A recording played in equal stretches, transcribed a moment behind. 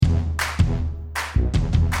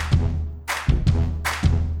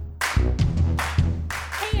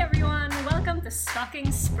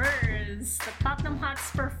Talking Spurs, the Tottenham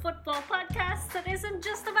Hotspur football podcast that isn't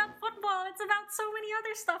just about football, it's about so many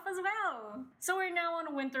other stuff as well. So we're now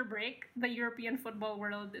on winter break. The European football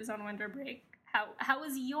world is on winter break. How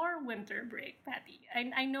was your winter break, Patty?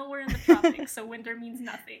 I know we're in the tropics, so winter means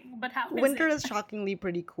nothing. But how is Winter it? is shockingly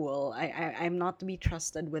pretty cool. I'm not to be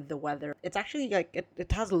trusted with the weather. It's actually like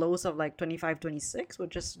it has lows of like 25, 26,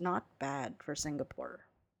 which is not bad for Singapore.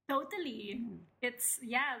 Totally.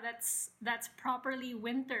 That's properly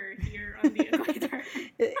winter here on the equator.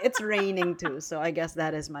 It's raining too, so I guess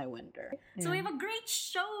that is my winter. So we have a great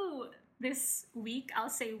show this week. I'll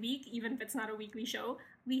say week, even if it's not a weekly show.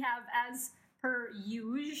 We have, as per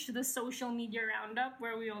usual, the social media roundup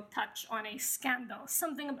where we will touch on a scandal,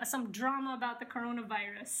 some drama about the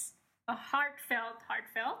coronavirus, a heartfelt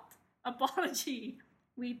apology.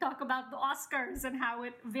 We talk about the Oscars and how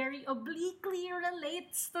it very obliquely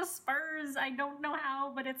relates to Spurs. I don't know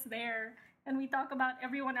how, but it's there. And we talk about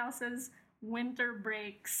everyone else's winter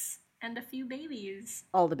breaks and a few babies.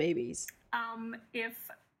 All the babies. If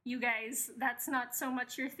you guys, that's not so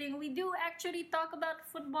much your thing, we do actually talk about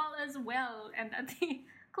football as well. And at the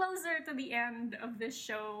closer to the end of this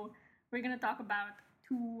show, we're gonna talk about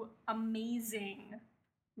two amazing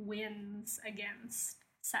wins against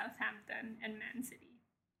Southampton and Man City.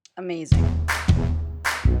 Amazing.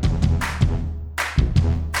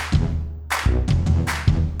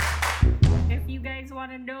 If you guys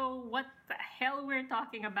want to know what the hell we're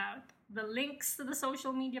talking about, the links to the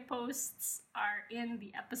social media posts are in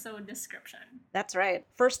the episode description. That's right.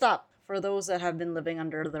 First up, for those that have been living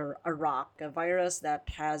under a rock, a virus that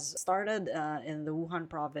has started in the Wuhan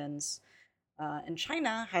province in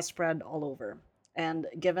China has spread all over. And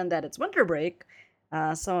given that it's winter break,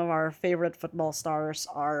 some of our favorite football stars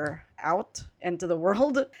are out into the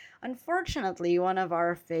world. Unfortunately, one of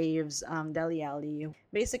our faves, Dele Alli,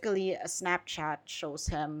 basically a Snapchat shows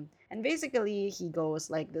him, and basically he goes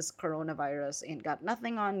like, "This coronavirus ain't got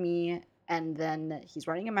nothing on me," and then he's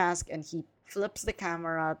wearing a mask and he flips the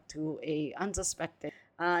camera to a unsuspecting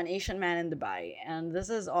an Asian man in Dubai, and this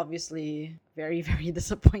is obviously very, very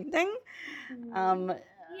disappointing.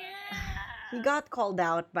 He got called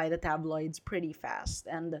out by the tabloids pretty fast,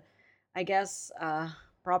 and I guess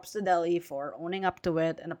props to Dele for owning up to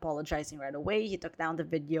it and apologizing right away. He took down the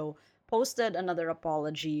video, posted another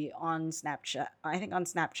apology on Snapchat, I think on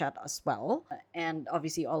Snapchat as well, and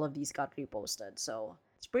obviously all of these got reposted, so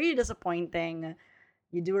it's pretty disappointing.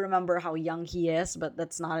 You do remember how young he is, but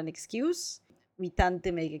that's not an excuse. We tend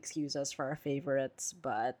to make excuses for our favorites,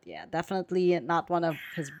 but yeah, definitely not one of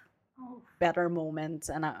his better moments,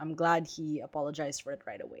 and I'm glad he apologized for it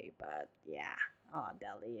right away. But yeah,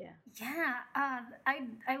 Dele. Yeah,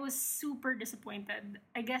 I was super disappointed.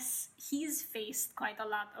 I guess he's faced quite a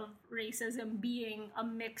lot of racism being a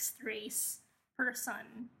mixed race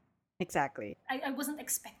person. Exactly. I wasn't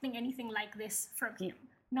expecting anything like this from him.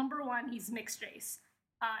 Number one, he's mixed race.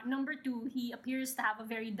 Number two, he appears to have a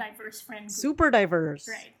very diverse friend group. Super diverse.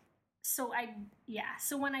 Right. So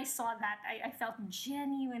when I saw that, I felt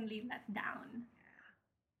genuinely let down.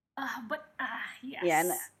 Yes.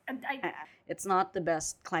 Yeah, and it's not the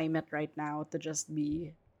best climate right now to just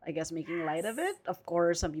be, I guess, making light of it. Of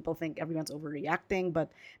course, some people think everyone's overreacting,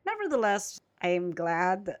 but nevertheless, I am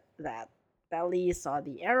glad that Dele saw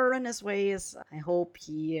the error in his ways. I hope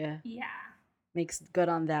he makes good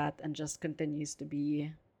on that and just continues to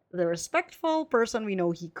be the respectful person we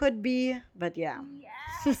know he could be. But yeah.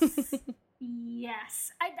 Yes.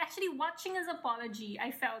 Yes. Actually, watching his apology,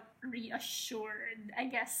 I felt reassured. I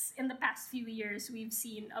guess in the past few years, we've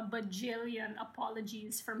seen a bajillion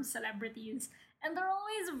apologies from celebrities, and they're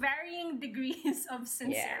always varying degrees of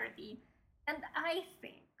sincerity. Yeah. And I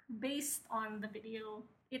think, based on the video,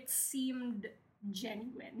 it seemed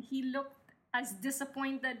genuine. He looked as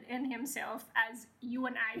disappointed in himself as you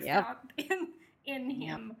and I felt in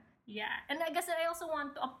him. Yep. Yeah, and I guess I also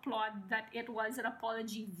want to applaud that it was an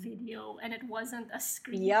apology video and it wasn't a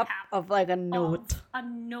screen cap of like a note. A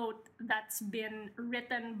note that's been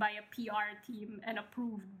written by a PR team and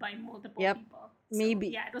approved by multiple people. So, maybe.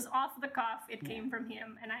 Yeah, it was off the cuff. It came from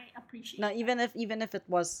him, and I appreciate. Now, that. even if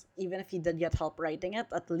he did get help writing it,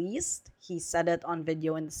 at least he said it on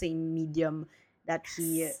video in the same medium that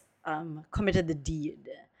he committed the deed.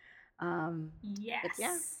 Yes. But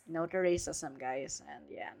yeah, no to racism, guys, and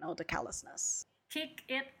no to callousness. Kick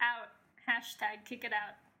it out. # kick it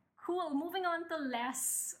out. Cool. Moving on to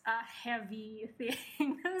less heavy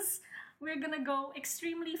things. We're gonna go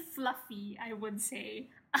extremely fluffy, I would say.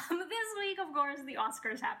 This week, of course, the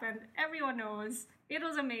Oscars happened. Everyone knows. It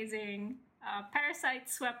was amazing. Parasite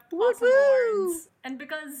swept awesome awards. And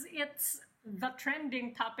because it's the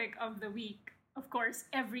trending topic of the week, of course,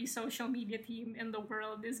 every social media team in the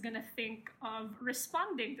world is gonna think of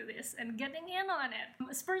responding to this and getting in on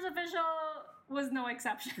it. Spurs official was no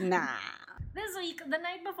exception. Nah. This week, the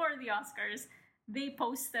night before the Oscars, they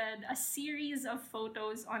posted a series of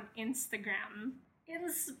photos on Instagram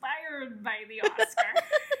inspired by the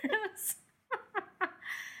Oscars.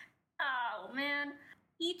 Oh man.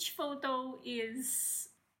 Each photo is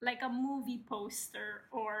like a movie poster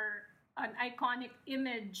or an iconic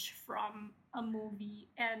image from a movie,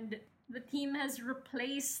 and the team has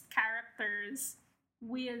replaced characters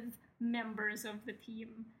with members of the team,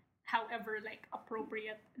 however like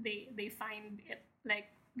appropriate they find it. Like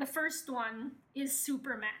the first one is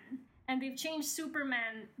Superman, and they've changed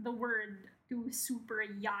Superman the word to Super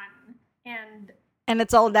Yan, And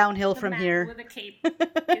it's all downhill the from man here. with a cape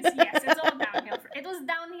is, yes, it's all downhill. It was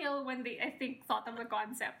downhill when they, I think, thought of the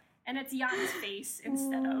concept, and it's Jan's face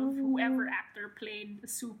instead of whoever actor played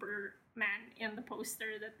Superman in the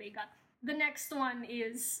poster that they got. The next one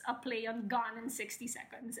is a play on Gone in 60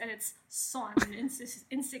 Seconds, and it's Son in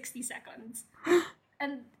 60 Seconds.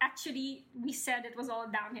 And actually, we said it was all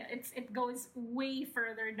downhill. It goes way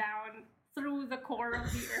further down through the core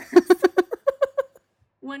of the earth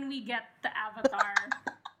when we get the Avatar,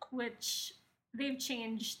 which they've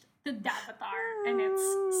changed to Davatar, and it's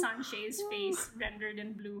Sanche's face rendered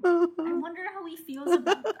in blue. I wonder how he feels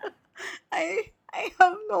about that. I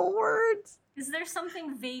have no words. Is there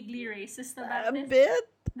something vaguely racist about A this? bit.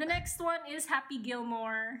 The next one is Happy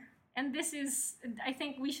Gilmore. And this is, I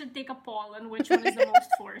think we should take a poll on which one is the most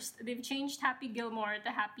forced. They've changed Happy Gilmore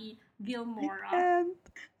to Happy Gilmora.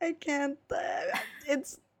 I can't.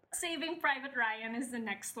 It's Saving Private Ryan is the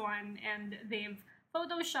next one, and they've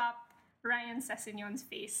photoshopped Ryan Sessignon's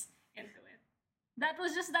face into it. That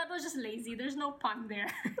was just lazy. There's no pun there.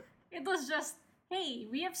 It was just, hey,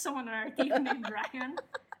 we have someone on our team named Ryan.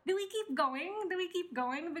 Do we keep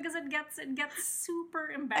going? Because it gets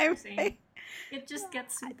super embarrassing. It just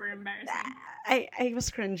gets super embarrassing. I was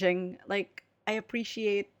cringing. Like, I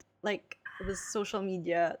appreciate like the social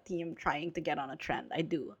media team trying to get on a trend. I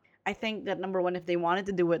do. I think that number one, if they wanted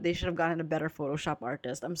to do it, they should have gotten a better Photoshop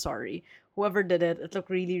artist. I'm sorry. Whoever did it, it looked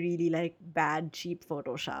really, really like bad, cheap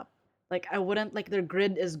Photoshop. Like, I wouldn't, like, their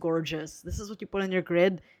grid is gorgeous. This is what you put on your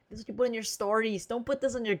grid. This is what you put in your stories. Don't put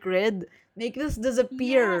this on your grid. Make this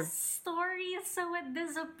disappear. Yes, stories so it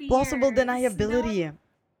disappears. Plausible deniability. No,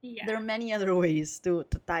 yeah. There are many other ways to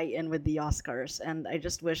tie in with the Oscars, and I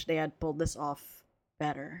just wish they had pulled this off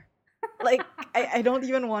better. Like, I don't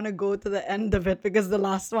even want to go to the end of it because the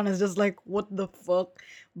last one is just like, what the fuck?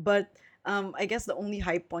 But I guess the only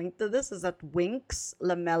high point to this is that Winx,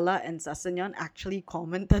 Lamella, and Sessignon actually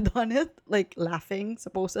commented on it, like laughing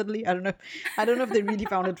supposedly. I don't know if they really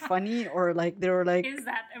found it funny or like they were like, is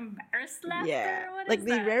that embarrassed laughter? yeah, What like is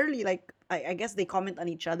they that? rarely like. I guess they comment on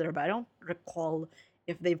each other, but I don't recall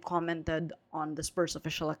if they've commented on the Spurs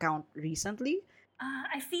official account recently.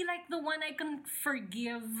 I feel like the one I can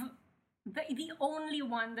forgive, the only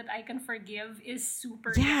one that I can forgive is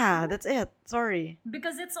Super. Yeah, Young. that's it. Sorry.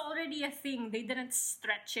 Because it's already a thing. They didn't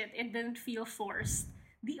stretch it. It didn't feel forced.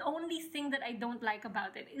 The only thing that I don't like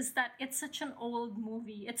about it is that it's such an old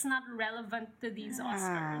movie. It's not relevant to these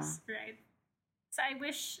Oscars, right? So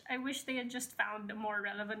I wish they had just found a more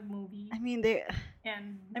relevant movie I mean,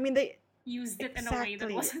 and they used it in a way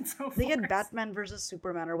that exactly. wasn't so forced. They had Batman versus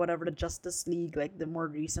Superman or whatever, the Justice League, like the more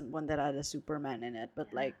recent one that had a Superman in it.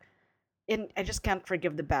 But like, I just can't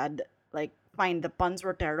forgive the bad. Like, fine, the puns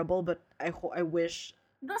were terrible, but I wish.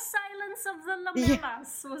 The Silence of the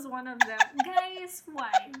Lamellas was one of them. Guys,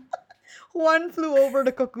 why? One flew over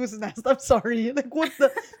the cuckoo's nest. I'm sorry. Like, what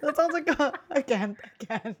the? That sounds like a. I can't.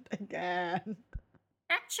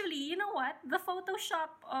 Actually, you know what? The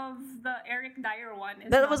Photoshop of the Eric Dyer one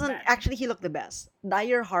is That not wasn't bad. actually. He looked the best.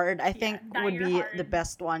 Dyer Hard, I think, would Dyer be Hard. the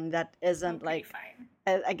best one. That isn't Okay, like. fine.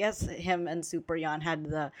 I guess him and Super Yan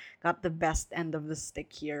got the best end of the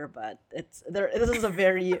stick here, but it's there. This is a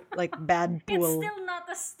very like bad It's pool. still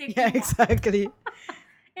not a stick. Yeah, you want. exactly.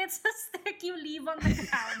 It's a stick you leave on the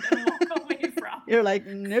ground and walk away from. You're like,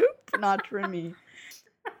 nope, not for me.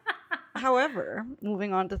 However,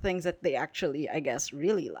 moving on to things that they actually, I guess,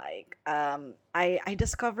 really like. I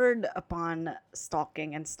discovered upon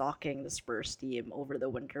stalking the Spurs team over the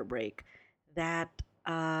winter break that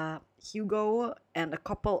Hugo and a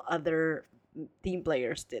couple other team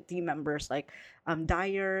players, team members like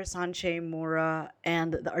Dyer, Sanche, Mora,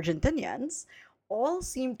 and the Argentinians all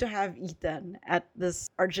seem to have eaten at this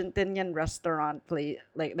Argentinian restaurant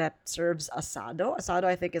like that serves asado. Asado,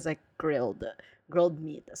 I think, is like grilled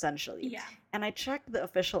meat essentially. Yeah. And I checked the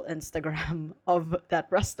official Instagram of that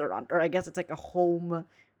restaurant, or I guess it's like a home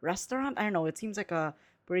restaurant. I don't know. It seems like a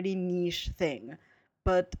pretty niche thing.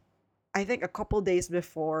 But I think a couple days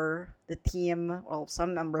before the team, well,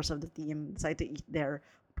 some members of the team decided to eat there,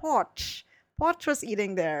 Poch. Poch was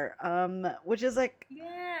eating there, which is like,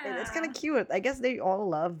 it's kind Yeah. of cute. I guess they all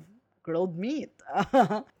love grilled meat.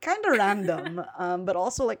 Kind of random, but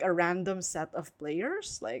also like a random set of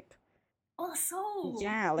players. Like, Also,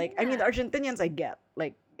 yeah, like I mean, the yeah. Argentinians I get.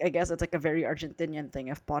 Like I guess it's like a very Argentinian thing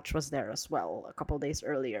if Poch was there as well a couple days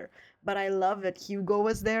earlier. But I love that Hugo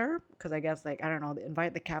was there because I guess like I don't know, they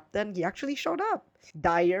invite the captain. He actually showed up.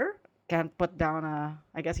 Dyer can't put down a.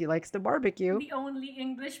 I guess he likes the barbecue. The only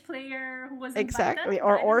English player who was invited. Exactly, I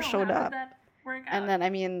don't or know, showed how did up. that work And out? then I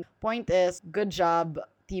mean, point is, good job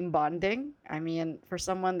team bonding. I mean, for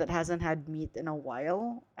someone that hasn't had meat in a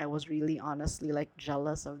while, I was really honestly like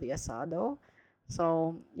jealous of the asado.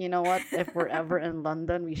 So, you know what? If we're ever in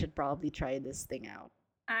London, we should probably try this thing out.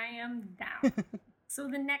 I am down. So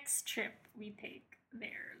the next trip we take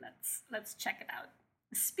there, let's check it out.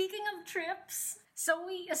 Speaking of trips, so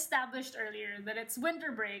we established earlier that it's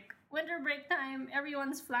winter break. Winter break time,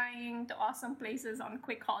 everyone's flying to awesome places on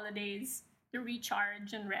quick holidays to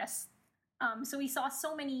recharge and rest. So we saw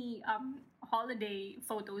so many holiday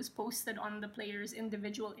photos posted on the players'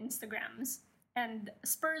 individual Instagrams. And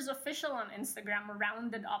Spurs official on Instagram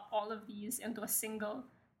rounded up all of these into a single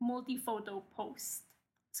multi photo post.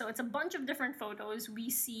 So it's a bunch of different photos. We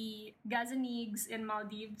see Gazanigs in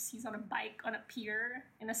Maldives. He's on a bike on a pier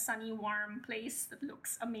in a sunny, warm place that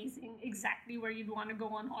looks amazing. Exactly where you'd want to go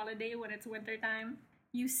on holiday when it's wintertime.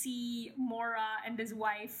 You see Mora and his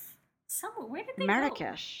wife somewhere. Where did they go?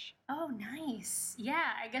 Marrakesh. Oh, nice.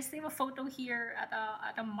 Yeah, I guess they have a photo here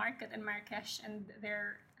at a market in Marrakesh, and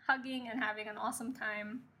they're hugging and having an awesome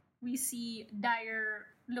time. We see Dyer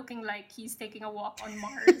looking like he's taking a walk on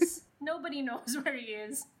Mars. Nobody knows where he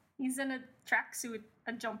is. He's in a tracksuit,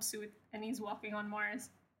 a jumpsuit, and he's walking on Mars.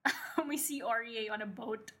 We see Aurier on a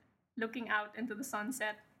boat looking out into the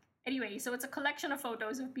sunset. Anyway, so it's a collection of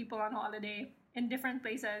photos of people on holiday in different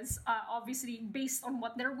places. Obviously, based on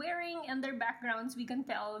what they're wearing and their backgrounds, we can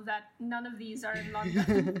tell that none of these are in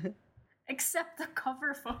London, except the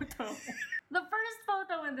cover photo. The first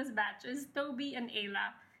photo in this batch is Toby and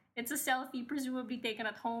Ayla. It's a selfie, presumably taken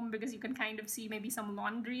at home because you can kind of see maybe some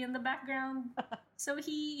laundry in the background. So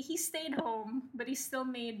he stayed home, but he still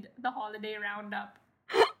made the holiday roundup.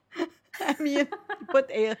 I mean,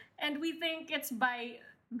 put a. And we think it's by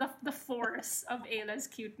the force of Ayla's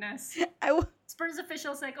cuteness. I, w- Spurs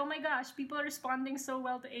officials like, oh my gosh, people are responding so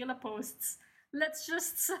well to Ayla posts. Let's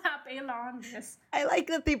just slap Ayla on this. I like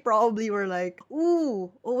that they probably were like,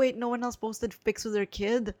 ooh, oh wait, no one else posted pics with their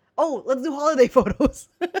kid. Oh, let's do holiday photos.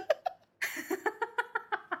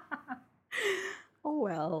 Oh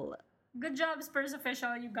well. Good job, Spurs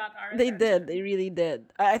official. You got our They did. attention. They really did.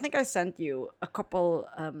 I think I sent you a couple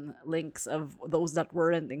links of those that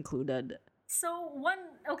weren't included. So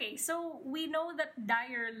so we know that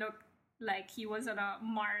Dyer looked like he was on a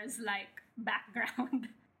Mars-like background,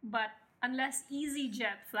 but unless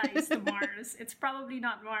EasyJet flies to Mars, it's probably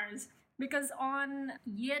not Mars because on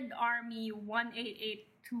Yid Army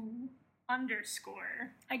 1882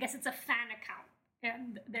 underscore, I guess it's a fan account,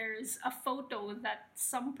 and there's a photo that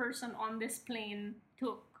some person on this plane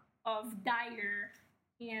took of Dyer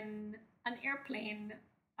in an airplane,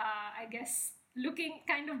 I guess looking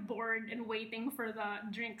kind of bored and waiting for the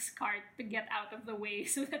drinks cart to get out of the way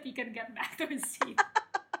so that he can get back to his seat.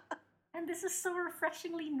 And this is so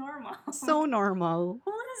refreshingly normal. So normal.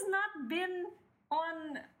 Who has not been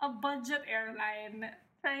on a budget airline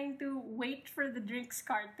trying to wait for the drinks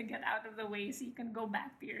cart to get out of the way so you can go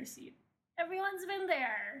back to your seat? Everyone's been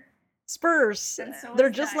there. Spurs, And so they're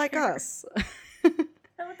is just like Dyer. us.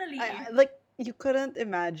 Totally. Like you couldn't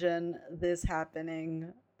imagine this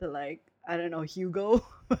happening to like I don't know Hugo,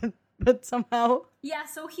 but somehow Yeah,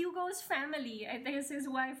 so Hugo's family, I think his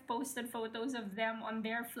wife posted photos of them on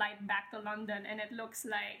their flight back to London, and it looks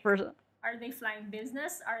like, for are they flying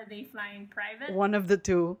business? Are they flying private? one of the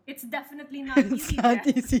two, It's definitely not it's not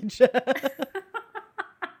EasyJet. EasyJet.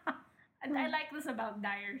 And I like this about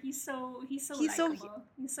Dyer. He's so He's so likable.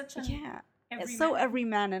 He's such an yeah, it's everyman. so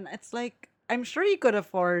everyman, and it's like I'm sure he could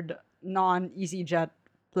afford non EasyJet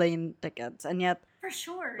plane tickets, and yet For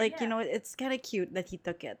sure. like yeah. you know it's kind of cute that he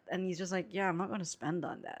took it, and he's just like yeah I'm not gonna spend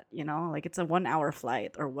on that, like it's a 1 hour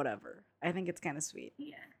flight or whatever. I think it's kind of sweet.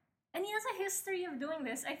 Yeah. And he has a history of doing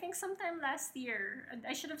this. I think sometime last year,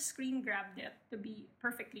 I should have screen grabbed it to be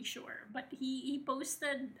perfectly sure. But he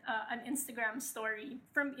posted an Instagram story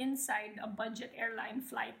from inside a budget airline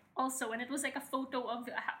flight also. And it was like a photo of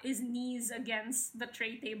his knees against the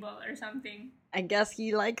tray table or something. I guess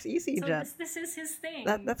he likes So EasyJet. this is his thing.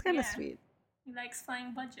 That's kind of Yeah. sweet. He likes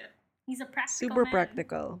flying budget. He's a practical Super man.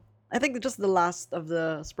 practical. I think just the last of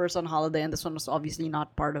the Spurs on holiday, and this one was obviously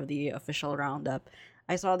not part of the official roundup.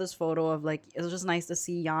 I saw this photo of like it was just nice to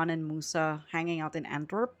see Jan and Musa hanging out in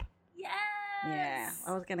Antwerp. Yes. Yeah,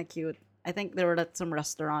 that was kind of cute. I think they were at some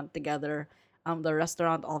restaurant together. The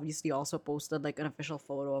restaurant obviously also posted like an official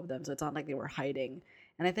photo of them, so it's not like they were hiding.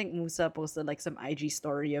 And I think Musa posted like some IG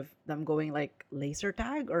story of them going like laser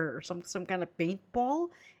tag or some kind of paintball.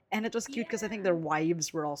 And it was cute because I think their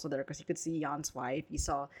wives were also there because you could see Jan's wife, you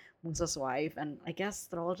saw Musa's wife, and I guess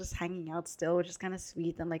they're all just hanging out still, which is kind of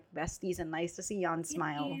sweet and like besties and nice to see Jan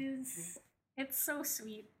smile. It is. It's so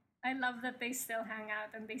sweet. I love that they still hang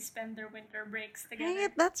out and they spend their winter breaks together. Hang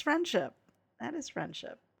it, that's friendship. That is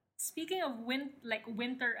friendship. Speaking of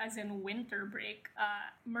winter as in winter break,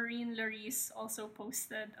 Marine Larice also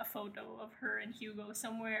posted a photo of her and Hugo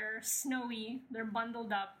somewhere snowy. They're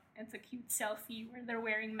bundled up. It's a cute selfie where they're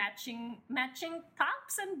wearing matching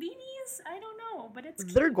tops and beanies. I don't know, but it's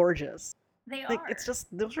cute. They're gorgeous. They Like are. it's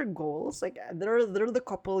just those are goals. Like they're the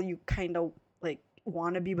couple you kind of like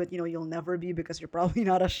want to be, but you'll never be because you're probably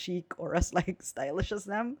not as chic or as like stylish as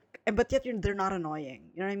them. And but yet they're not annoying.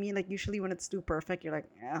 You know what I mean? Like usually when it's too perfect, you're like,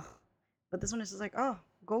 yeah. But this one is just like, oh,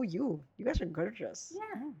 go you. You guys are gorgeous.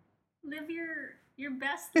 Yeah. Live your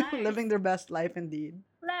best life. Living their best life indeed.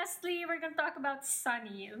 Lastly, we're gonna talk about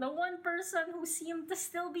Sunny, the one person who seemed to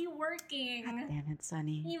still be working Damn it,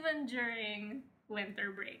 Sunny. even during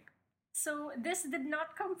winter break. So this did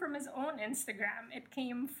not come from his own Instagram. It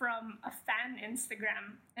came from a fan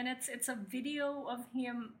Instagram, and it's a video of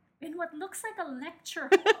him in what looks like a lecture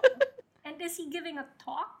hall. And is he giving a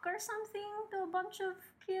talk or something to a bunch of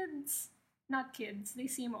kids? Not kids, they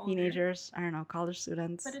seem older. Teenagers, I don't know, college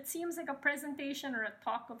students. But it seems like a presentation or a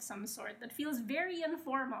talk of some sort that feels very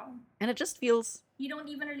informal. And it just feels You don't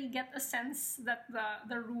even really get a sense that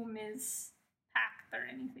the room is packed or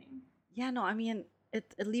anything. yeah, no, I mean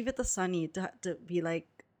it leave it to Sunny to be like,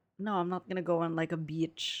 no, I'm not gonna go on like a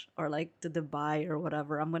beach or like to Dubai or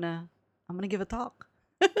whatever. I'm gonna give a talk.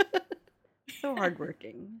 So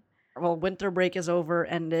hardworking. Well, winter break is over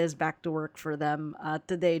and is back to work for them.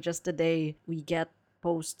 Just today, we get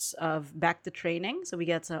posts of back to training. So we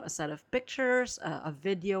get a set of pictures, a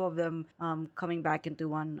video of them coming back into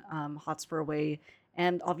one Hotspur way.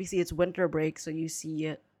 And obviously, it's winter break, so you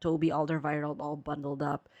see Toby Alderweireld all bundled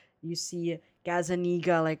up. You see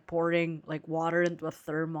Gazaniga like pouring like water into a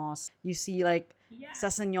thermos. You see like Yeah.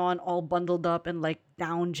 Sessegnon all bundled up in like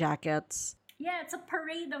down jackets. Yeah, it's a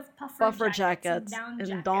parade of Puffer jackets, jackets and down and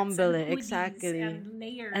jackets Dombele, and hoodies exactly. and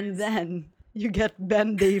layers. And then you get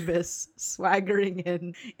Ben Davis swaggering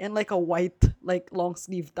in like a white like long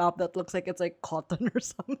sleeve top that looks like it's like cotton or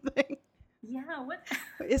something. yeah, what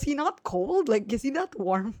Is he not cold? Like is he not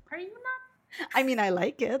warm? are you not? I mean, I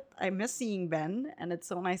like it. I miss seeing Ben, and it's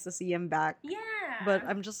so nice to see him back. Yeah, But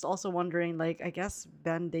I'm just also wondering, like, I guess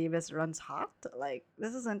Ben Davis runs hot. Like,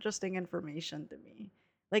 this is interesting information to me.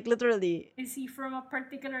 Like, literally, is he from a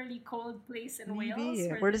particularly cold place in Wales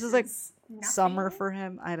maybe where this is like summer nothing? for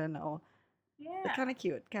him. I don't know. Yeah, Kind of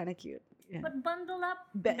cute. Kind of cute. Yeah. but bundle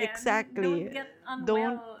up, Be- Ben. exactly. Don't get Don't-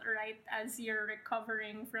 unwell right as you're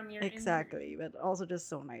recovering from your Exactly. injury. But also just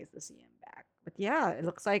so nice to see him back. But yeah, it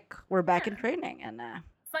looks like we're back in training. And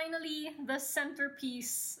Finally, the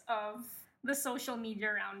centerpiece of the social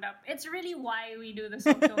media roundup. It's really why we do the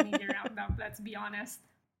social media roundup, let's be honest.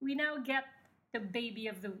 We now get the baby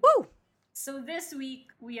of the week. woo! So this week,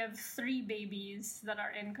 we have 3 babies that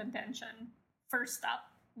are in contention. First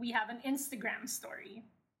up, we have an Instagram story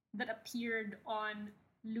that appeared on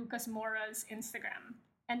Lucas Mora's Instagram.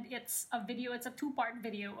 And it's a 2-part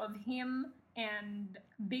video of him and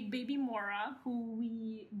Big Baby Mora, who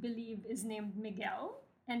we believe is named Miguel.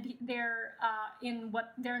 And they're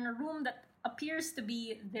in a room that appears to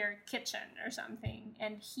be their kitchen or something.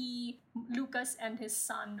 And Lucas and his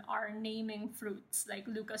son are naming fruits. Like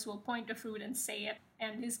Lucas will point a fruit and say it,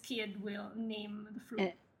 and his kid will name the fruit.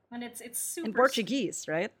 Eh, And it's super In Portuguese,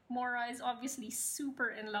 right? Mora is obviously super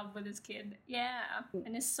in love with his kid. Yeah.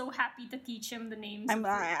 And is so happy to teach him the names of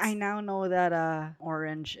I fruits. now know that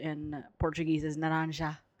orange in Portuguese is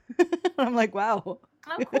naranja. I'm like, wow.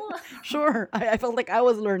 Oh, cool. Sure. I felt like I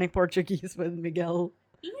was learning Portuguese with Miguel.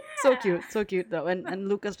 Yeah. So cute though. And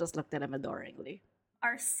Lucas just looked at him adoringly.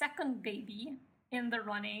 Our second baby in the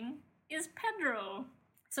running is Pedro.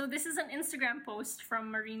 So this is an Instagram post from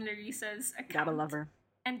Marine Larissa's account. Gotta love her.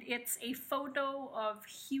 And it's a photo of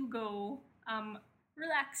Hugo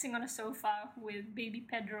relaxing on a sofa with baby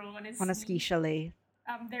Pedro on his On a ski chalet.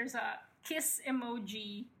 There's a kiss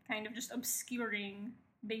emoji kind of just obscuring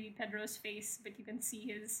baby Pedro's face, but you can see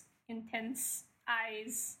his intense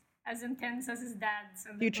eyes, as intense as his dad's.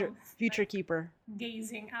 And Future keeper.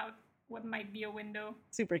 Gazing out what might be a window.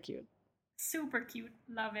 Super cute. Super cute.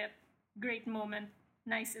 Love it. Great moment.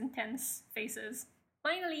 Nice, intense faces.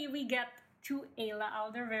 Finally, we get to Ayla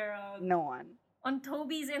Alderweireld. No one. On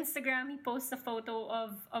Toby's Instagram, he posts a photo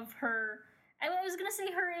of her. I was gonna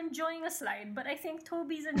say her enjoying a slide, but I think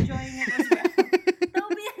Toby's enjoying it as well.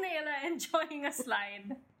 Toby and Ayla enjoying a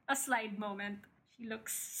slide moment. She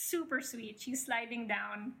looks super sweet. She's sliding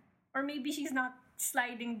down, or maybe she's not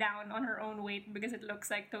sliding down on her own weight because it looks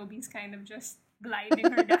like Toby's kind of just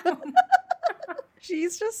gliding her down.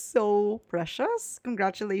 She's just so precious.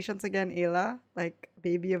 Congratulations again, Ayla. Like,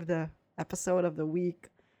 baby of the episode of the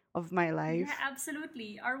week of my life. Yeah,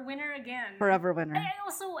 absolutely. Our winner again. Forever winner. I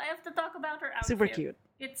have to talk about her outfit. Super cute.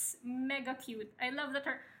 It's mega cute. I love that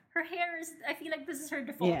her hair is, I feel like this is her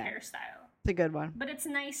default hairstyle. It's a good one. But it's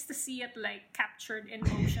nice to see it like captured in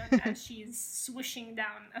motion as she's swishing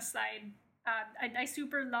down a slide. I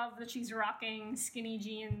super love that she's rocking skinny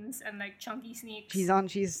jeans and like chunky sneaks. She's on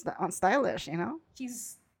stylish, you know?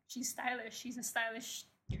 She's stylish. She's a stylish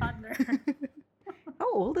toddler.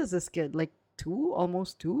 How old is this kid? Like 2?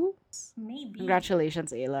 Almost 2? Maybe.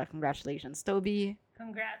 Congratulations, Ayla. Congratulations, Toby.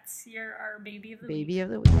 Congrats. You're our baby of the week. Baby of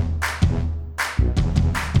the week.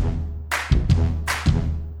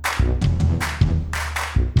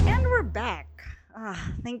 And we're back.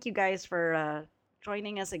 Thank you guys for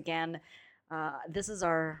joining us again. This is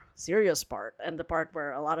our serious part, and the part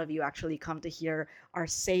where a lot of you actually come to hear our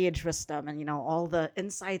sage wisdom and, you know, all the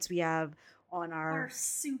insights we have on our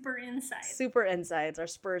super insights, our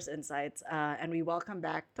Spurs insights. And we welcome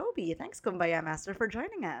back Toby. Thanks, Kumbaya Master, for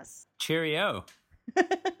joining us. Cheerio.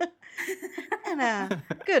 And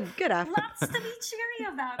good afternoon. Lots to be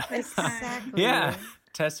cheery about this time. Exactly. Yeah,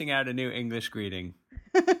 testing out a new English greeting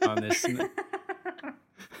on this.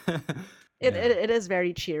 It is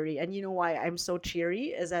very cheery, and you know why I'm so cheery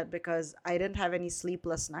is that because I didn't have any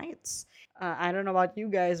sleepless nights. I don't know about you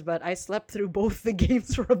guys, but I slept through both the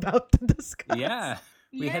games we're about to discuss. Yeah.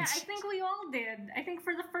 I think we all did. I think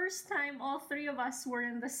for the first time, all three of us were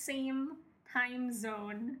in the same time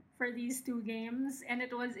zone for these two games, and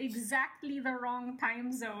it was exactly the wrong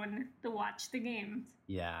time zone to watch the games.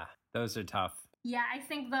 Yeah, those are tough. Yeah, I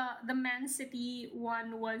think the Man City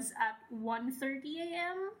one was at 1:30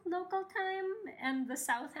 a.m. local time, and the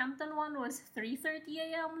Southampton one was 3:30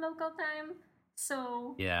 a.m. local time.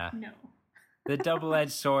 So, yeah. No. The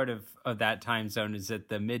double-edged sword of that time zone is that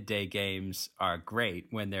the midday games are great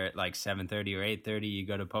when they're at like 7:30 or 8:30. You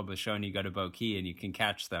go to Poblacion, you go to Boquete, and you can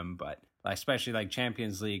catch them. But especially like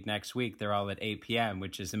Champions League next week, they're all at 8 p.m.,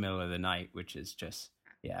 which is the middle of the night, which is just,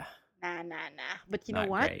 yeah. Nah. But you know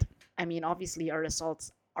what? Great. I mean, obviously, our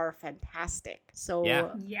results are fantastic. So,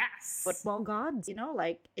 yes. Football gods, you know,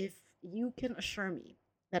 like, if you can assure me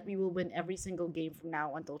that we will win every single game from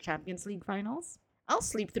now until Champions League finals, I'll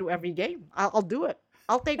sleep through every game. I'll do it.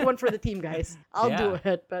 I'll take one for the team, guys. I'll do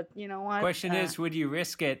it. But you know what? Question is, would you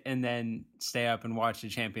risk it and then stay up and watch the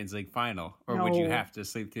Champions League final? Or would you have to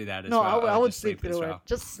sleep through that as well? No, I would sleep through it.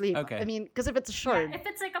 Just sleep. Okay. I mean, because if it's a short... Yeah, if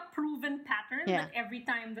it's like a proven pattern that every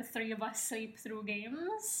time the three of us sleep through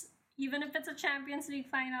games, even if it's a Champions League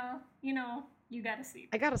final, you know, you gotta sleep.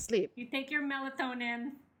 I gotta sleep. You take your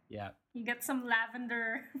melatonin. Yeah. You get some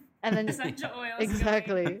lavender and then essential oils.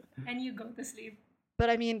 Exactly. Going, and you go to sleep. But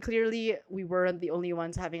I mean, clearly we weren't the only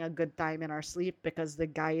ones having a good time in our sleep because the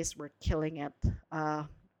guys were killing it.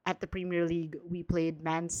 At the Premier League, we played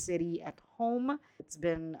Man City at home. It's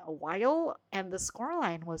been a while, and the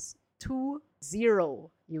scoreline was 2-0,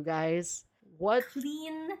 you guys. What?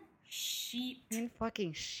 Clean sheet. Clean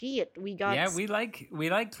fucking sheet. We got... Yeah, we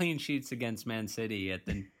like clean sheets against Man City at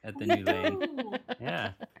the new lane.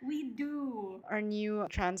 Yeah. We do. Our new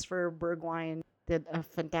transfer, Bergwijn, did a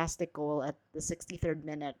fantastic goal at the 63rd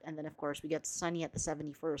minute, and then of course we get Sonny at the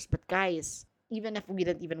 71st. But guys, even if we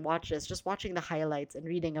didn't even watch this, just watching the highlights and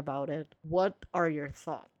reading about it, what are your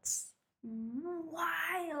thoughts?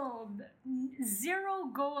 Wild.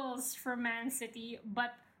 0 goals for Man City,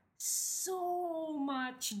 but so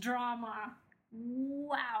much drama.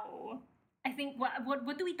 Wow. I think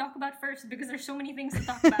what do we talk about first? Because there's so many things to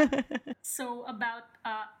talk about. So about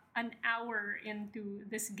an hour into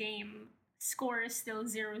this game, score is still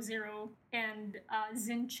 0-0, and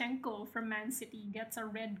Zinchenko from Man City gets a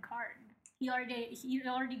red card. he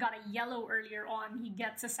already got a yellow earlier on. He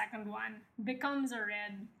gets a second one, becomes a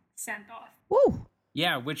red, sent off. Woo!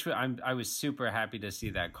 Yeah, I was super happy to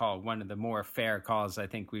see that call. One of the more fair calls I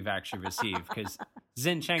think we've actually received, because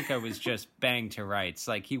Zinchenko was just banged to rights.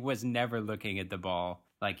 Like, he was never looking at the ball.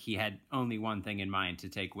 Like, he had only one thing in mind, to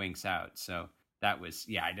take Winks out. So that was,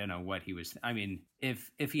 yeah, I don't know what he was. I mean, if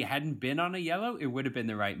he hadn't been on a yellow, it would have been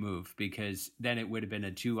the right move, because then it would have been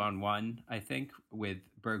a 2-on-1, I think, with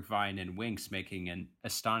Bergwijn and Winks making an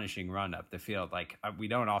astonishing run up the field. Like, we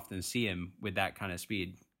don't often see him with that kind of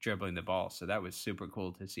speed dribbling the ball, so that was super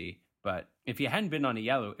cool to see. But if he hadn't been on a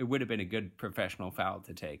yellow, it would have been a good professional foul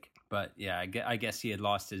to take. But yeah, I guess he had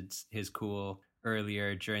lost his cool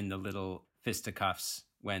earlier during the little fisticuffs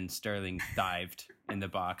when Sterling dived in the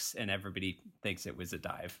box, and everybody thinks it was a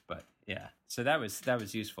dive. But yeah, so that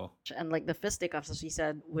was useful. And like the fisticuffs, as we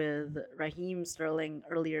said, with Raheem Sterling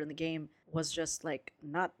earlier in the game was just like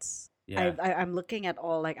nuts. Yeah. I'm looking at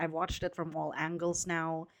all, like, I've watched it from all angles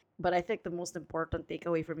now. But I think the most important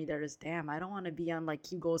takeaway for me there is, damn, I don't want to be on like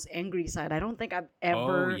Hugo's angry side. I don't think I've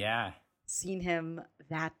ever seen him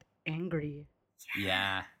that angry.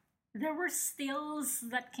 Yeah. There were stills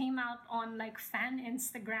that came out on like fan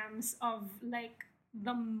Instagrams of like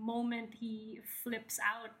the moment he flips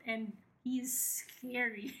out, and he's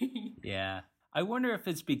scary. Yeah. I wonder if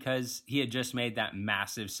it's because he had just made that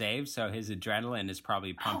massive save, so his adrenaline is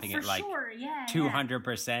probably pumping at like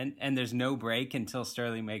 200%, and there's no break until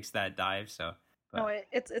Sterling makes that dive. So no,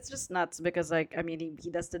 it's just nuts, because like, I mean, he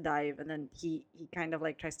does the dive, and then he kind of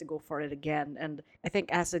like tries to go for it again. And I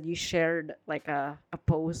think, Acid, you shared like a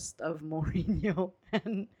post of Mourinho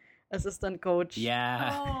and assistant coach. Yeah.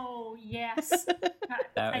 Oh yes,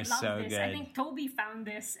 that was so this. good. I think Toby found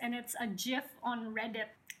this, and it's a GIF on Reddit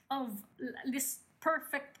of this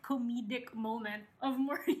perfect comedic moment of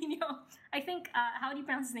Mourinho. I think, how do you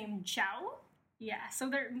pronounce his name? Zhao? Yeah,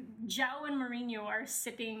 so Zhao and Mourinho are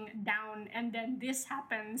sitting down, and then this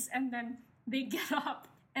happens, and then they get up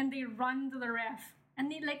and they run to the ref.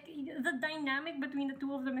 And they like, the dynamic between the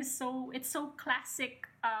two of them is it's so classic,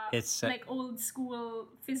 it's like old school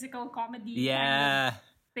physical comedy kind of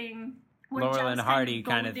thing. Laurel and Hardy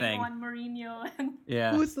kind of thing. On Mourinho.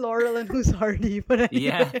 Yeah. Who's Laurel and who's Hardy? But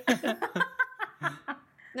yeah.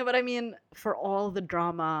 No, but I mean, for all the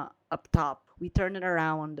drama up top, we turn it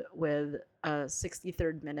around with a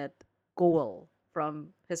 63rd minute goal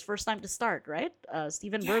from his first time to start, right?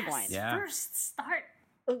 Steven Bergwijn. Yeah. First start.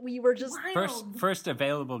 We were just first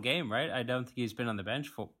available game, right? I don't think he's been on the bench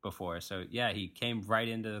before. So yeah, he came right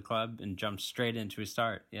into the club and jumped straight into his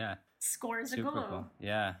start. Yeah. Scores a goal. Cool.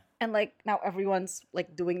 Yeah. And like now everyone's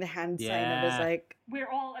like doing the hand sign, and it's like we're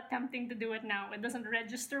all attempting to do it now. It doesn't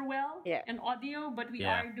register well in audio, but we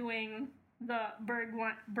are doing the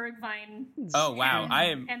Bergwijn. Oh wow!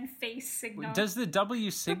 And face signal. Does the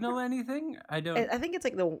W signal anything? I don't. I think it's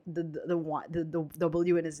like the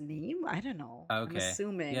W in his name. I don't know. Okay. I'm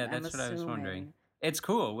assuming. Yeah, that's what I was wondering. It's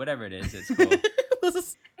cool. Whatever it is, it's cool.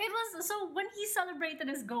 It was, so when he celebrated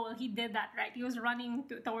his goal, he did that, right? He was running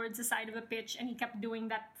towards the side of the pitch, and he kept doing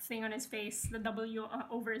that thing on his face, the W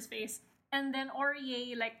over his face. And then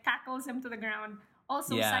Aurier like tackles him to the ground.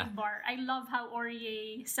 Also, sidebar, I love how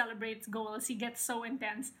Aurier celebrates goals. He gets so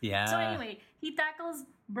intense. Yeah. So anyway, he tackles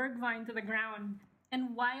Bergwijn to the ground,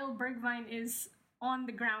 and while Bergwijn is on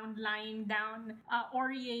the ground lying down,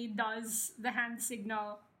 Aurier does the hand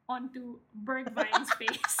signal onto Bergwijn's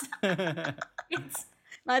face.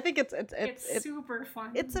 I think it's super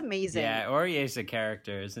fun. It's amazing. Yeah, Aurier's a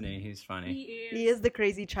character, isn't he? He's funny. He is the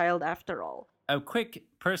crazy child after all. A quick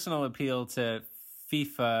personal appeal to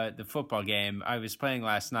FIFA, the football game. I was playing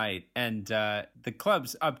last night, and the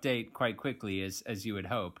clubs update quite quickly, as you would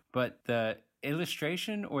hope. But the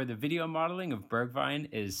illustration or the video modeling of Bergwijn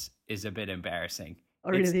is a bit embarrassing. Oh,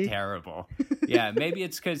 really? It's terrible. Yeah, maybe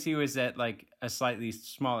it's because he was at like a slightly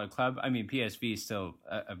smaller club. I mean, PSV is still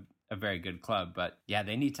a very good club, but yeah,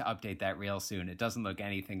 they need to update that real soon. It doesn't look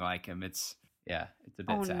anything like him. It's a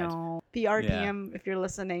bit sad. Oh no, PRTM, if you're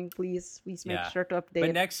listening, please make sure to update.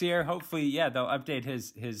 But next year, hopefully, they'll update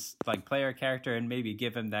his like player character and maybe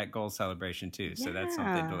give him that goal celebration too. So that's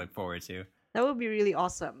something to look forward to. That would be really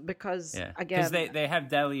awesome because again, they have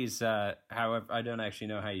Deli's. However, I don't actually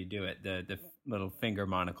know how you do it. The little finger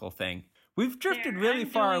monocle thing. We've drifted really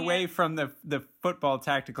far away from the football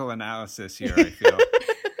tactical analysis here, I feel.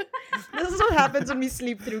 This is what happens when we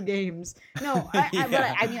sleep through games. No,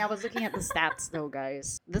 I mean, I was looking at the stats though,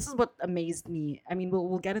 guys. This is what amazed me. I mean,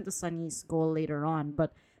 we'll get into Sonny's goal later on,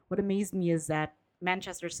 but what amazed me is that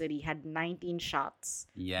Manchester City had 19 shots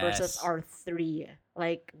versus our 3.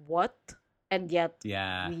 Like, what? And yet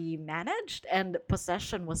Yeah. we managed, and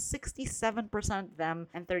possession was 67% them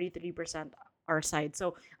and 33% our side.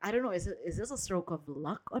 So I don't know, is this a stroke of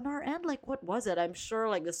luck on our end? Like, what was it? I'm sure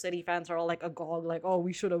like the City fans are all like agog, like, oh,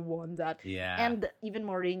 we should have won that. Yeah. And even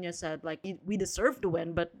Mourinho said like we deserved to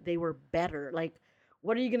win, but they were better. Like,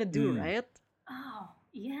 what are you gonna do, right? Oh,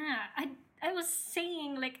 yeah. I was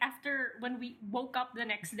saying, like, after when we woke up the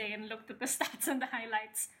next day and looked at the stats and the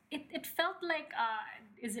highlights, it felt like,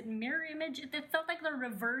 is it mirror image? It felt like the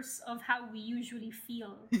reverse of how we usually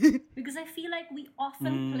feel. Because I feel like we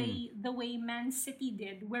often play the way Man City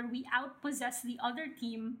did, where we outpossess the other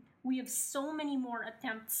team. We have so many more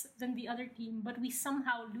attempts than the other team, but we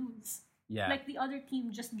somehow lose. Yeah. Like, the other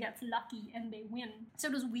team just gets lucky and they win. So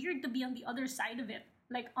it was weird to be on the other side of it.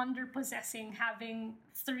 Like, underpossessing, having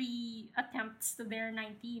 3 attempts to their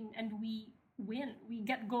 19, and we win. We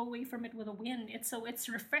go away from it with a win. It's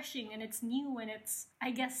refreshing, and it's new, and it's,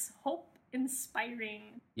 I guess, hope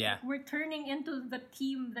inspiring. Yeah. We're turning into the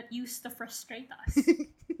team that used to frustrate us.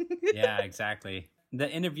 Yeah, exactly. The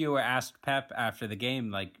interviewer asked Pep after the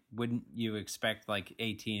game, like, wouldn't you expect like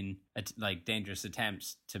 18 like dangerous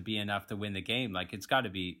attempts to be enough to win the game? Like, it's got to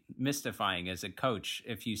be mystifying as a coach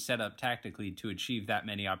if you set up tactically to achieve that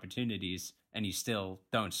many opportunities and you still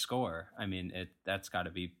don't score. I mean, that's got to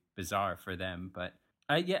be bizarre for them. But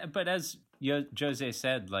yeah, but as Jose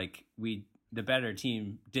said, like, the better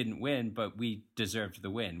team didn't win, but we deserved the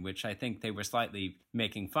win, which I think they were slightly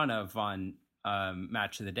making fun of on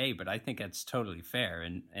match of the day, but I think it's totally fair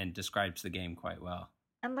and describes the game quite well.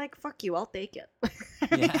 And like, fuck you, I'll take it.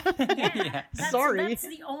 Yeah. Sorry. That's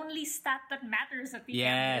the only stat that matters at the end.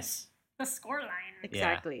 Yes. The scoreline.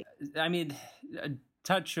 Exactly. I mean, a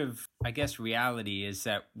touch of, I guess, reality is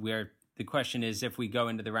that the question is, if we go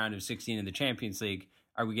into the round of 16 in the Champions League,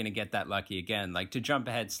 are we going to get that lucky again? Like, to jump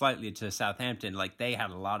ahead slightly to Southampton, like, they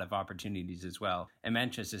had a lot of opportunities as well. And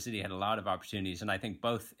Manchester City had a lot of opportunities. And I think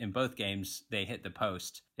in both games, they hit the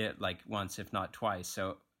post like once, if not twice.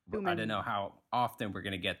 So I don't know how often we're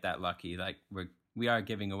going to get that lucky. Like, we are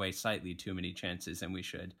giving away slightly too many chances, and we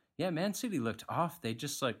should. Yeah, Man City looked off. They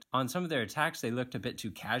just looked, on some of their attacks, they looked a bit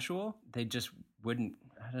too casual. They just wouldn't,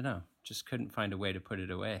 I don't know, just couldn't find a way to put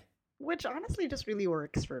it away. Which honestly just really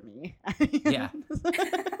works for me. Yeah.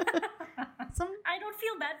 I don't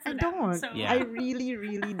feel bad for I them. don't. So. Yeah. I really,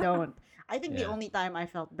 really don't. I think the Yeah. only time I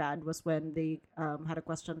felt bad was when they had a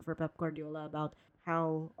question for Pep Guardiola about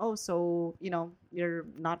how, so, you're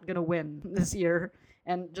not going to win this year.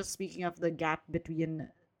 And just speaking of the gap between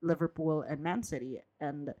Liverpool and Man City.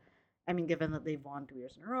 And I mean, given that they've won 2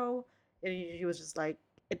 years in a row, and he was just like,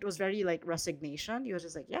 it was very like resignation. He was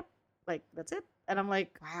just like, yep, like that's it. And I'm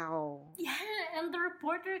like, wow. Yeah, and the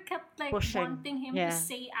reporter kept like Pushing. wanting him Yeah. to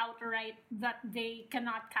say outright that they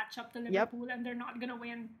cannot catch up to Liverpool and they're not gonna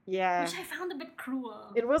win. Yeah. Which I found a bit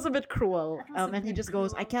cruel. It was a bit cruel. That was a And he bit just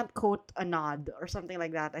goes, I cruel. can't quote a nod or something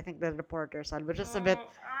like that. I think the reporter said, which is a bit,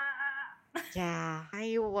 yeah.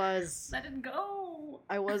 Let it go.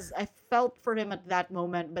 I felt for him at that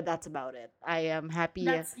moment, but that's about it. I am happy.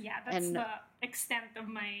 That's and- the extent of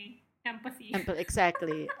my empathy.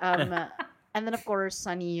 Exactly. And then of course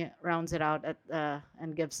Sonny rounds it out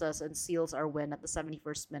and gives us and seals our win at the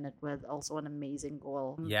 71st minute with also an amazing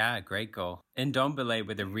goal. Yeah, great goal. And Ndombele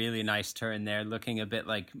with a really nice turn there, looking a bit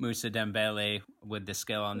like Moussa Dembele with the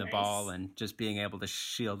skill on the Nice. ball and just being able to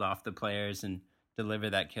shield off the players and deliver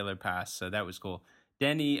that killer pass. So that was cool.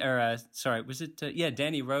 Danny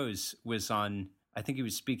Rose was on, I think he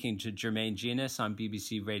was speaking to Jermaine Genius on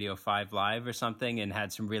BBC Radio 5 Live or something, and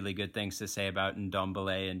had some really good things to say about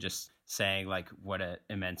Ndombele and just saying like what an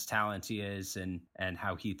immense talent he is and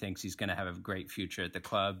how he thinks he's going to have a great future at the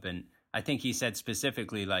club. And I think he said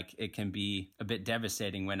specifically like it can be a bit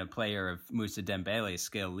devastating when a player of Moussa Dembele's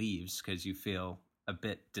skill leaves because you feel a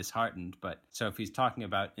bit disheartened. But so if he's talking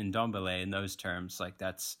about Ndombele in those terms, like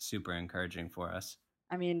that's super encouraging for us.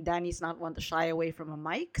 I mean, Danny's not one to shy away from a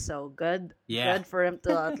mic, so good. Yeah. Good for him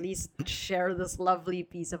to at least share this lovely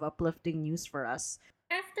piece of uplifting news for us.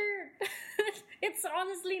 After it's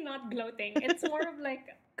honestly not gloating. It's more of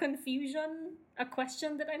like confusion, a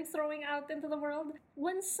question that I'm throwing out into the world.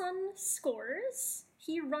 When Son scores,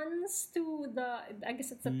 he runs to I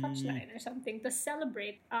guess it's a touchline or something to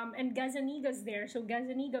celebrate. And Gazaniga's there, so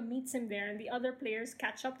Gazaniga meets him there, and the other players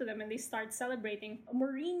catch up to them and they start celebrating.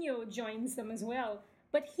 Mourinho joins them as well,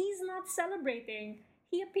 but he's not celebrating.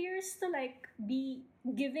 He appears to like be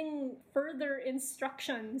giving further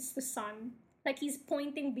instructions to Son. Like he's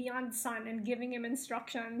pointing beyond Son and giving him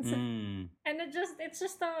instructions. And it's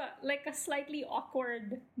just a slightly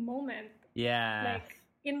awkward moment. Yeah. Like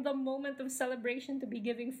in the moment of celebration to be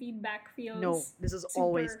giving feedback No, feels this is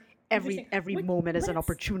always super every interesting. every But moment is but an it's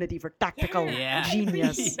opportunity for tactical Yeah. I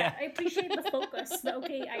genius. appreciate that. I appreciate the focus.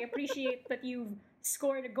 Okay, I appreciate that you've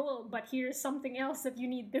scored a goal, but here's something else that you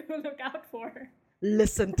need to look out for.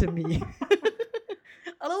 Listen to me.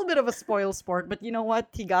 A little bit of a spoil sport, but you know what?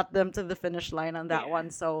 He got them to the finish line on that Yeah.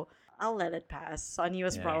 one, so I'll let it pass. Sonny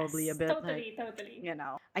was Yeah. probably a Yes, bit totally, like, totally.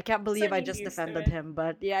 I can't believe I Sonny's just used to defended it. him,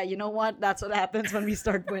 but yeah, you know what? That's what happens when we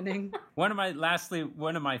start winning. One of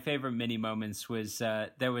my favorite mini moments was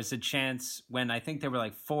there was a chance when I think there were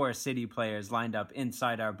like 4 City players lined up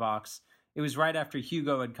inside our box. It was right after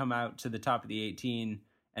Hugo had come out to the top of the 18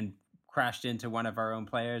 and crashed into one of our own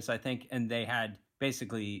players, I think, and they had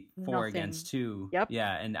basically 4 Nothing. against 2. Yep.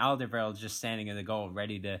 Yeah, and Alderweireld just standing in the goal,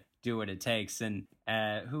 ready to do what it takes. And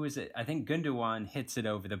who is it? I think Gundogan hits it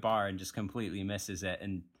over the bar and just completely misses it.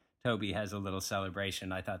 And Toby has a little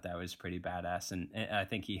celebration. I thought that was pretty badass, and I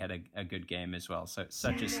think he had a good game as well. So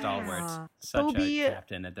such a stalwart, Yeah. such Toby- a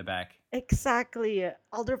captain at the back. Exactly.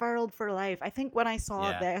 Alderweireld for life. I think when I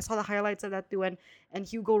saw Yeah. that, I saw the highlights of that too, and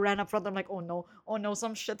Hugo ran up front. I'm like, oh no,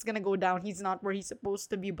 some shit's gonna go down. He's not where he's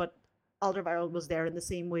supposed to be, but Alderweireld was there in the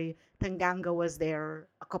same way Tanganga was there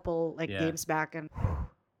a couple Yeah. games back, and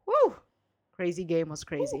whoo, crazy game was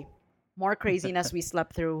crazy. More craziness we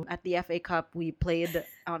slept through. At the FA Cup, we played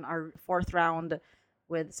on our 4th round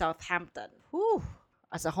with Southampton. Whew.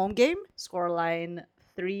 As a home game, scoreline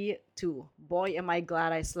 3-2. Boy, am I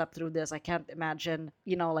glad I slept through this. I can't imagine,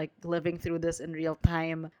 living through this in real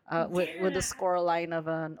time with the Yeah. scoreline of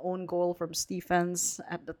an own goal from Stephens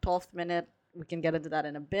at the 12th minute. We can get into that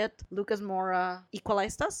in a bit. Lucas Moura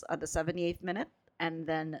equalized us at the 78th minute. And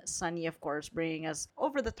then Sonny, of course, bringing us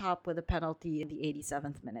over the top with a penalty in the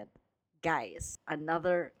 87th minute. Guys,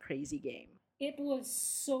 another crazy game. It was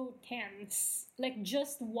so tense. Like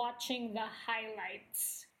just watching the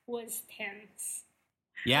highlights was tense.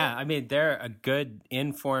 Yeah, I mean, they're a good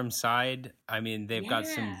informed side. I mean, they've got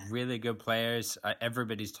some Yeah. really good players.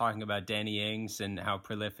 Everybody's talking about Danny Ings and how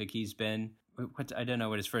prolific he's been. I don't know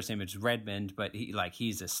what his first name is, Redmond, but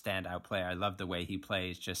he's a standout player. I love the way he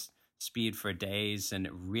plays, just speed for days and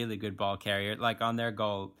really good ball carrier. Like on their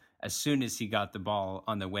goal, as soon as he got the ball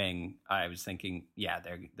on the wing, I was thinking, yeah,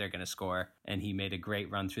 they're going to score. And he made a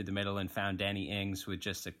great run through the middle and found Danny Ings with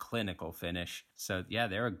just a clinical finish. So, yeah,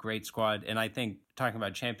 they're a great squad. And I think, talking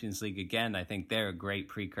about Champions League again, I think they're a great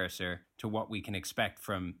precursor to what we can expect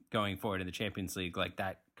from going forward in the Champions League. Like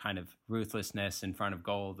that kind of ruthlessness in front of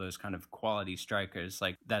goal, those kind of quality strikers.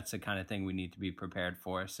 Like that's the kind of thing we need to be prepared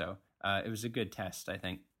for. So it was a good test, I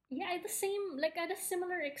think. Yeah, I had a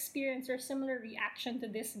similar experience or similar reaction to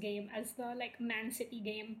this game as the Man City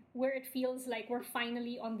game, where it feels like we're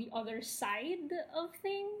finally on the other side of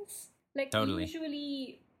things. Like Totally.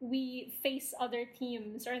 usually we face other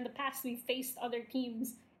teams, or in the past we faced other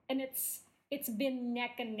teams, and it's been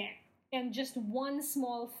neck and neck, and just one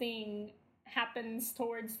small thing happens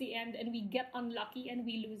towards the end, and we get unlucky and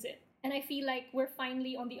we lose it. And I feel like we're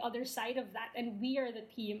finally on the other side of that, and we are the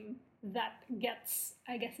team that gets,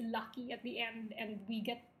 I guess, lucky at the end, and we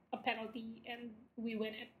get a penalty and we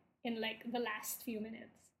win it in the last few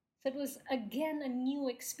minutes. So it was again a new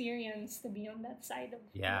experience to be on that side of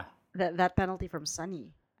Yeah. That penalty from Sonny.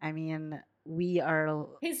 I mean, we are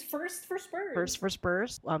his first for Spurs. first for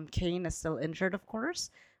Spurs. Kane is still injured, of course.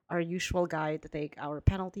 Our usual guy to take our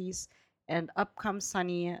penalties. And up comes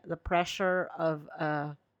Sonny, the pressure of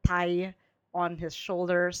a tie on his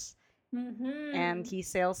shoulders, Mm-hmm. and he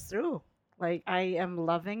sails through. Like, I am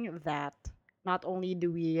loving that. Not only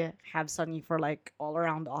do we have Sonny for all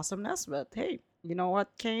around awesomeness, but hey, you know what,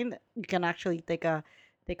 Kane? You can actually take a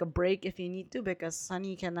break if you need to, because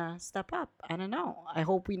Sonny can step up. I don't know. I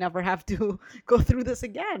hope we never have to go through this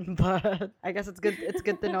again, but I guess it's good. It's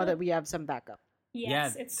good to know that we have some backup.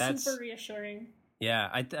 Yes, Yeah, it's that's- super reassuring. Yeah,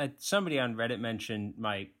 I somebody on Reddit mentioned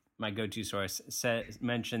my go-to source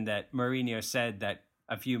mentioned that Mourinho said that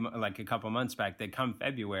a couple months back that come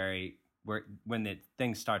February, when the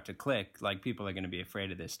things start to click, people are going to be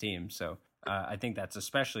afraid of this team. So I think that's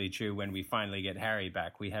especially true when we finally get Harry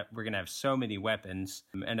back. We're going to have so many weapons,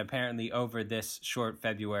 and apparently over this short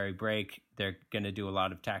February break, they're going to do a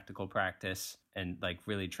lot of tactical practice and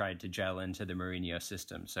really try to gel into the Mourinho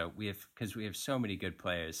system. So because we have so many good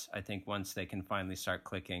players, I think once they can finally start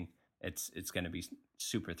clicking, it's going to be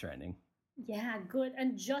super threatening. Yeah, good,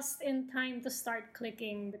 and just in time to start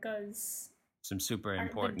clicking, because Some super the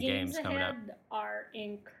important games games coming up. ahead are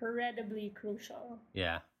incredibly crucial.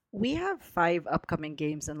 Yeah. We have 5 upcoming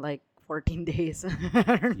games in 14 days.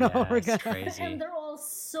 I don't know. Yeah, We're it's gonna... crazy. And they're all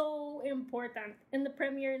so important. In the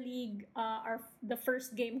Premier League, the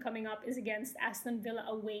first game coming up is against Aston Villa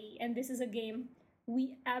away, and this is a game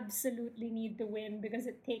we absolutely need to win because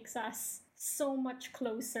it takes us so much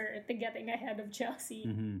closer to getting ahead of Chelsea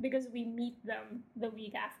because we meet them the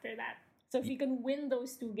week after that. So if we can win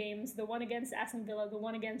those two games, the one against Aston Villa, the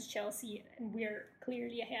one against Chelsea, and we're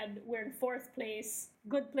clearly ahead. We're in fourth place.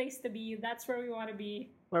 Good place to be. That's where we want to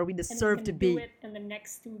be. Where we And we deserve can to do be. it in the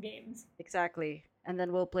next two games. Exactly. And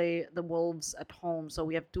then we'll play the Wolves at home. So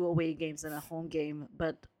we have 2 away games and a home game.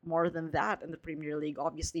 But more than that in the Premier League,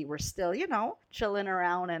 obviously, we're still, chilling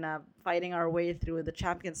around and fighting our way through the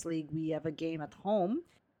Champions League. We have a game at home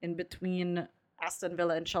in between Aston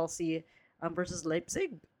Villa and Chelsea versus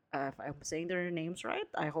Leipzig. If I'm saying their names right,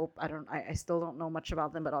 I still don't know much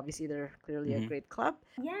about them, but obviously they're clearly a great club.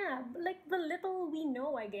 Yeah, like the little we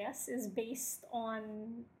know, I guess, is based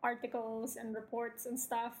on articles and reports and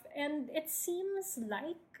stuff. And it seems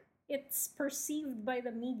like it's perceived by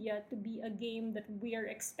the media to be a game that we are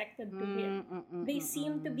expected to win. They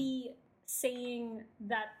seem to be saying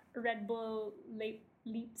that Red Bull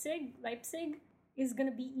Leipzig is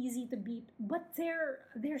gonna be easy to beat, but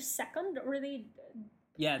they're second, or they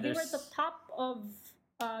were at the top of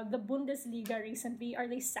the Bundesliga recently. Are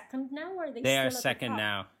they second now, or are they? They still are at the second top?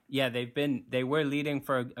 now. Yeah, they were leading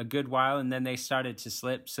for a good while, and then they started to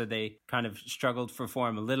slip, so they kind of struggled for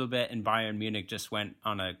form a little bit, and Bayern Munich just went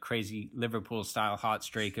on a crazy Liverpool-style hot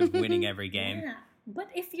streak of winning every game. Yeah, but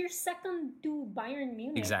if you're second to Bayern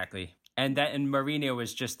Munich, Exactly. And Mourinho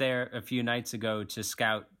was just there a few nights ago to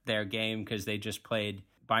scout their game because they just played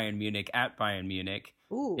Bayern Munich at Bayern Munich.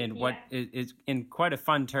 Ooh. In what is in quite a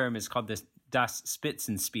fun term is called Das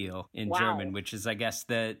Spitzenspiel in Wow. German, which is, I guess,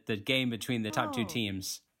 the game between the top two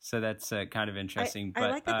teams. So that's kind of interesting. I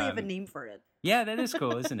like that they have a name for it. Yeah, that is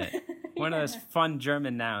cool, isn't it? One of those fun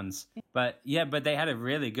German nouns. But they had a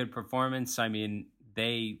really good performance. I mean,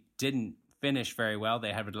 they didn't finish very well.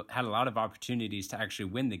 They had a lot of opportunities to actually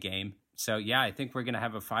win the game. So yeah, I think we're going to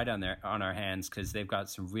have a fight on our hands because they've got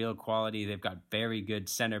some real quality. They've got very good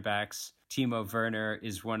center backs. Timo Werner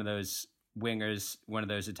is one of those wingers, one of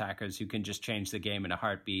those attackers who can just change the game in a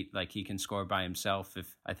heartbeat. Like, he can score by himself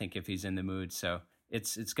if he's in the mood. So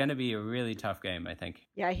it's going to be a really tough game, I think.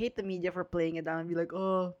 Yeah, I hate the media for playing it down and be like,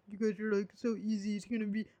 oh, you guys are like so easy. It's gonna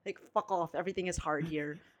be like, fuck off. Everything is hard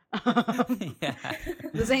here. Yeah.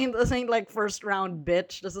 This ain't like first round,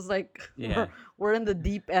 bitch. This is like we're in the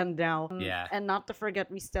deep end now. Yeah. And not to forget,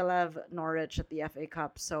 we still have Norwich at the FA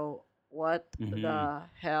Cup. So what the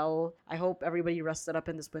hell? I hope everybody rested up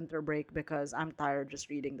in this winter break because I'm tired just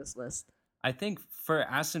reading this list. I think for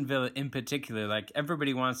Aston Villa in particular, like,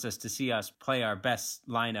 everybody wants us to see us play our best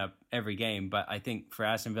lineup every game, but I think for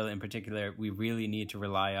Aston Villa in particular, we really need to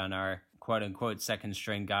rely on our quote-unquote second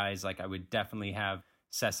string guys. Like, I would definitely have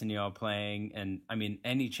Sessegnon playing, and I mean,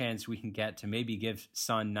 any chance we can get to maybe give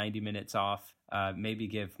Son 90 minutes off, maybe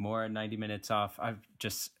give Moura 90 minutes off. I've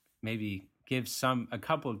just maybe give a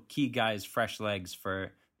couple key guys fresh legs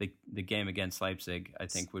for the game against Leipzig. I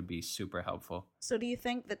think would be super helpful. So do you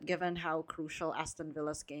think that given how crucial Aston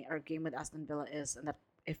Villa's game with Aston Villa is, and that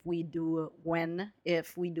if we do win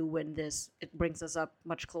this, it brings us up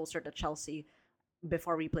much closer to Chelsea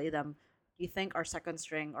before we play them, do you think our second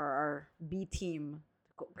string or our B team,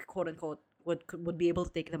 quote unquote, would be able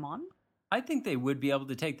to take them on? I think they would be able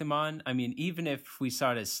to take them on. I mean, even if we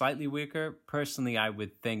started slightly weaker, personally, I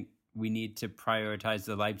would think we need to prioritize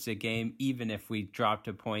the Leipzig game. Even if we dropped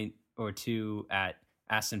a point or two at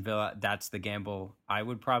Aston Villa, that's the gamble I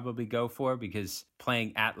would probably go for, because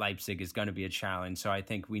playing at Leipzig is going to be a challenge. So I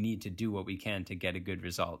think we need to do what we can to get a good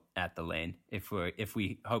result at the Lane if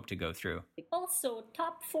we hope to go through. Also,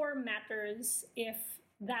 top four matters if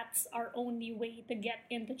that's our only way to get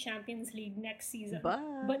into Champions League next season.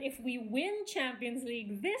 But if we win Champions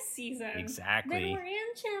League this season, exactly, then we're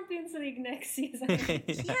in Champions League next season.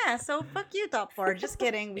 Yeah, so fuck you, top four. Just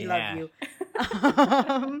kidding. We love you.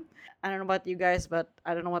 I don't know about you guys, but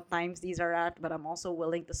I don't know what times these are at, but I'm also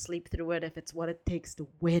willing to sleep through it if it's what it takes to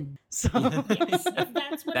win. So yes, if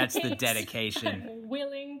that's what that's it takes, the dedication. I'm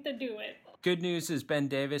willing to do it. Good news is Ben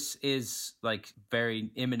Davies is like very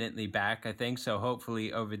imminently back, I think. So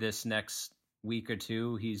hopefully over this next week or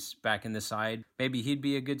two, he's back in the side. Maybe he'd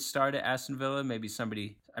be a good start at Aston Villa. Maybe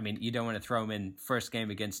somebody, I mean, you don't want to throw him in first game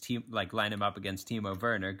against line him up against Timo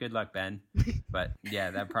Werner. Good luck, Ben. But yeah,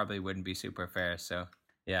 that probably wouldn't be super fair. So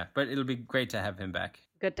yeah, but it'll be great to have him back.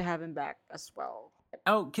 Good to have him back as well.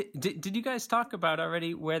 Oh, did you guys talk about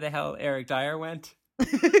already where the hell Eric Dyer went?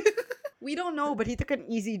 We don't know, but he took an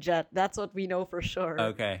easy jet. That's what we know for sure.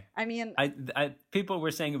 Okay. I mean, people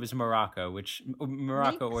were saying it was Morocco,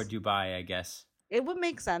 or Dubai, I guess. it would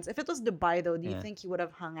make sense. If it was Dubai, though, do you Yeah. think he would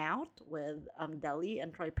have hung out with Delhi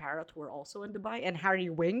and Troy Parrott, who were also in Dubai, and Harry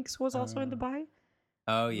Winks, who was also in Dubai?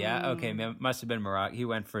 Oh yeah, okay. Must have been Morocco. He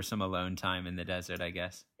went for some alone time in the desert, I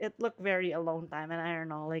guess. It looked very alone time, and I don't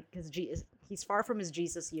know, like he's far from his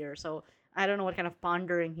Jesus year, so I don't know what kind of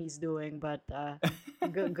pondering he's doing, but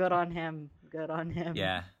good on him. Good on him.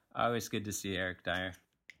 Yeah, always good to see Eric Dyer.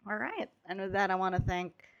 All right, and with that, I want to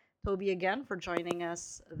thank Toby again for joining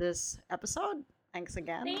us this episode. Thanks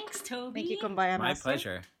again. Thanks, Toby. Thank you, Kumbaya My Master.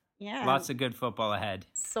 pleasure. Yeah. Lots of good football ahead.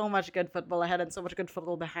 So much good football ahead and so much good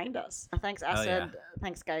football behind us. Thanks, Acid. yeah.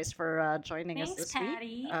 Thanks, guys, for joining us Thanks, this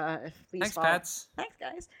Patty. week. Please Thanks, follow. Pats. Thanks,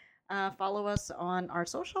 guys. Follow us on our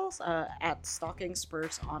socials at Stalking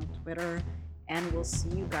Spurs on Twitter. And we'll see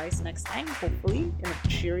you guys next time, hopefully in a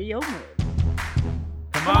cheerio mood.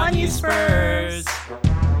 Come on, you Spurs!